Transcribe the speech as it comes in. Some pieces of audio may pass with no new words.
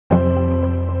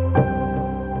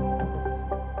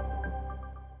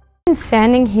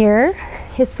Standing here,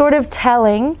 he's sort of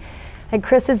telling that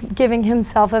Chris is giving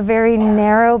himself a very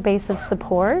narrow base of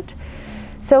support.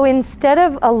 So instead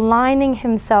of aligning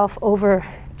himself over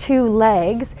two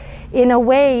legs, in a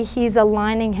way he's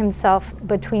aligning himself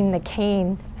between the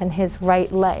cane and his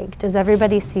right leg. Does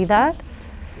everybody see that?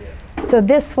 Yeah. So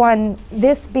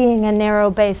this being a narrow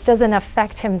base doesn't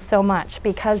affect him so much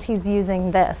because he's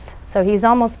using this. So he's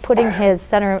almost putting his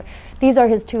center, these are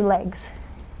his two legs.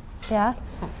 Yeah?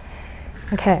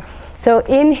 Okay, so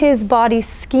in his body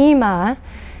schema,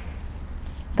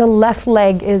 the left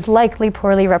leg is likely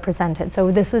poorly represented.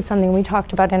 So this is something we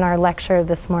talked about in our lecture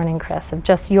this morning, Chris, of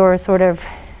just your sort of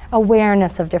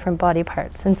awareness of different body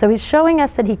parts. And so he's showing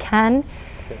us that he can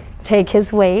take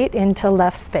his weight into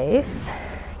left space.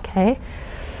 Okay,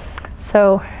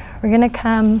 so we're gonna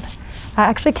come,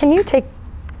 actually can you take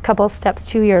a couple steps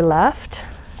to your left?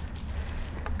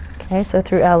 Okay, so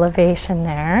through elevation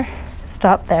there.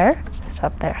 Stop there,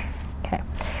 stop there, okay.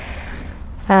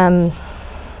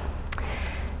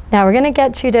 Now we're gonna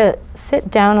get you to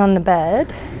sit down on the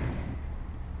bed.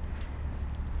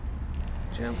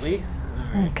 Gently.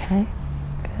 All right. Okay,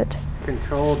 good.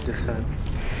 Controlled descent.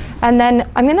 And then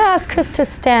I'm gonna ask Chris to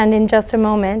stand in just a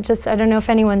moment. Just, I don't know if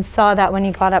anyone saw that when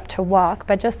he got up to walk,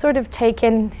 but just sort of take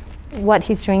in what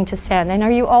he's doing to stand. And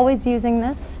are you always using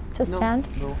this to stand?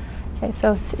 No. Okay,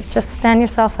 so just stand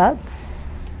yourself up.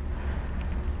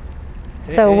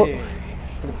 So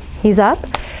he's up.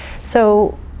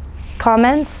 So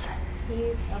comments?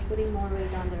 He's putting more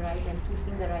weight on the right and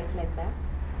keeping the right leg back.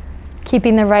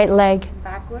 Keeping the right leg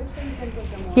Backwards, so you can put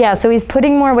them more. Yeah, so he's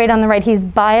putting more weight on the right. He's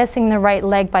biasing the right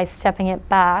leg by stepping it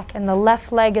back, and the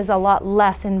left leg is a lot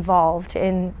less involved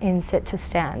in sit to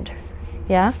stand.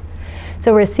 Yeah?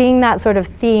 So we're seeing that sort of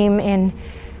theme in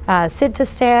sit to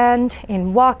stand,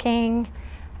 in walking,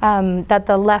 that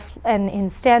the left, and in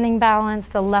standing balance,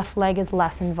 the left leg is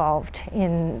less involved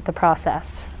in the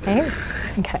process, right?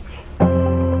 Okay.